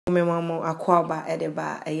Memo Akwaba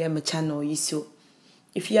Edeba my channel so.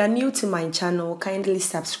 If you are new to my channel, kindly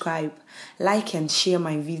subscribe, like and share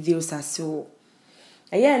my videos as well.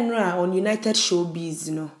 On United Showbiz,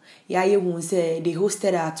 you won't say they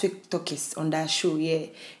hosted our TikTokers on that show, yeah.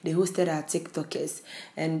 They hosted our TikTokers.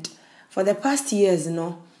 And for the past years,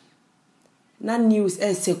 no news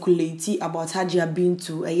is circulating about Hajia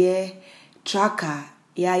Bintu, tracker,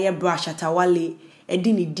 brush Shatta Wale, a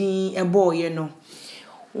boy,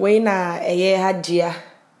 when Hajia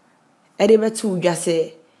just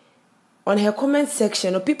say on her comment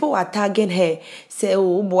section, people are tagging her, say,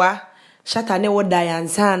 oh boy, Shatta never die and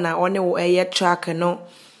sana or no a track no.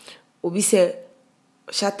 Obi say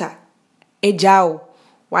Shatta ejao.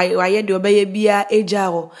 Why do obey bia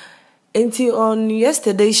ejao. Until on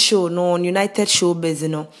yesterday's show, on United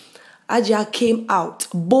SHOWBIZ, Hajia came out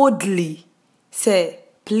boldly, say,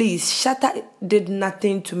 please, Shatta did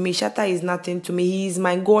nothing to me. Shatta is nothing to me. He is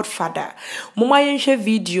my godfather. Mama yenche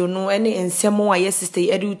video no any ensemo wa sister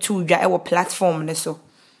edu tu dwa e platform ne so.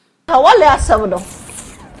 Tawale asawdo.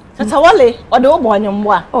 Tawale ode obo anyom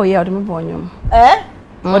wa. Oh yeah, ode me bo anyom.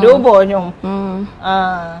 Ode obo anyom.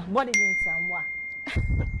 Body didn't wa.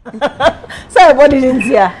 Say body didn't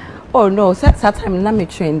here. Oh no, that time na me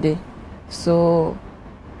trendy. So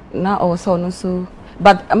now also no so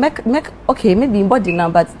but make okay maybe body now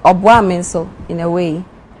but obwa me so in a way.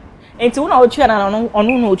 Enti una otua na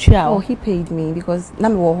onu na otua. Oh he paid me because na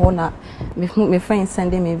me wo ho na my friends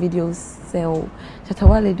sending me videos say oh Shatta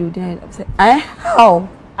Wale do that. Say how?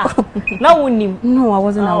 Now unim. No, I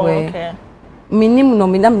wasn't aware. Okay. Me nim no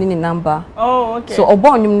me nam ni number. Oh okay. So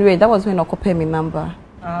obo onyum that was when I pay me number.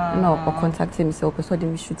 No, or contacted me so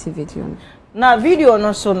they shoot video. Now video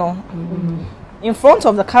no so no. In front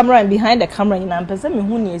of the camera and behind the camera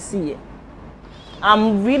in see.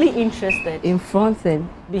 I'm really interested. In front and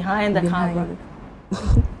behind the camera.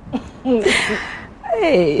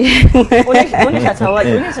 Hey.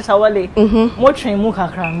 Shatta Wale. More train more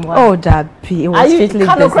kakra. Oh, that it was strictly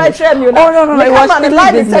business. Oh no, it was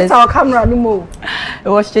strictly business. Our camera no more. It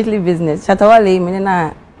was strictly business. Shatta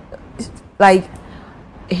Wale, like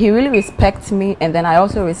he really respects me, and then I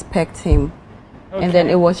also respect him. Okay. And then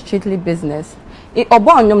it was strictly business. I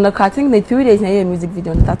think the 3 days in a music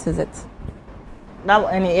video, and that is it. Now,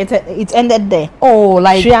 and it ended there. Oh,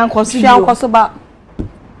 like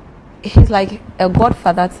he's like a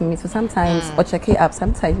godfather to me. So sometimes I check it up,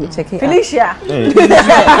 sometimes we check it Felicia. Up.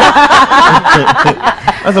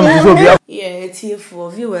 Yeah, it's here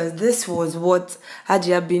for viewers. This was what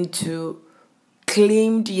Hajia Bintu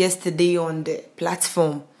claimed yesterday on the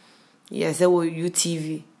platform. Yes, that was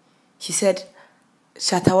UTV. She said,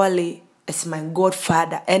 Shatta Wale is my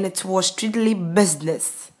godfather, and it was strictly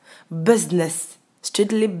business.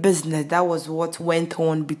 Strictly business. That was what went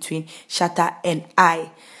on between Shatta and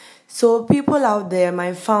I. So people out there,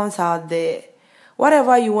 my fans out there,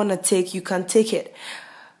 whatever you want to take, you can take it.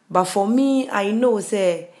 But for me, I know,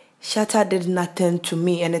 say, Shatta did nothing to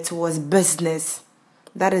me, and it was business.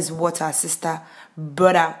 That is what our sister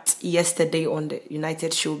brought out yesterday on the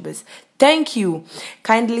United SHOWBIZ. Thank you.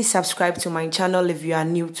 Kindly subscribe to my channel if you are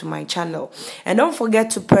new to my channel. And don't forget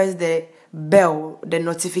to press the bell, the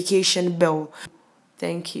notification bell.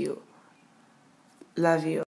 Thank you. Love you.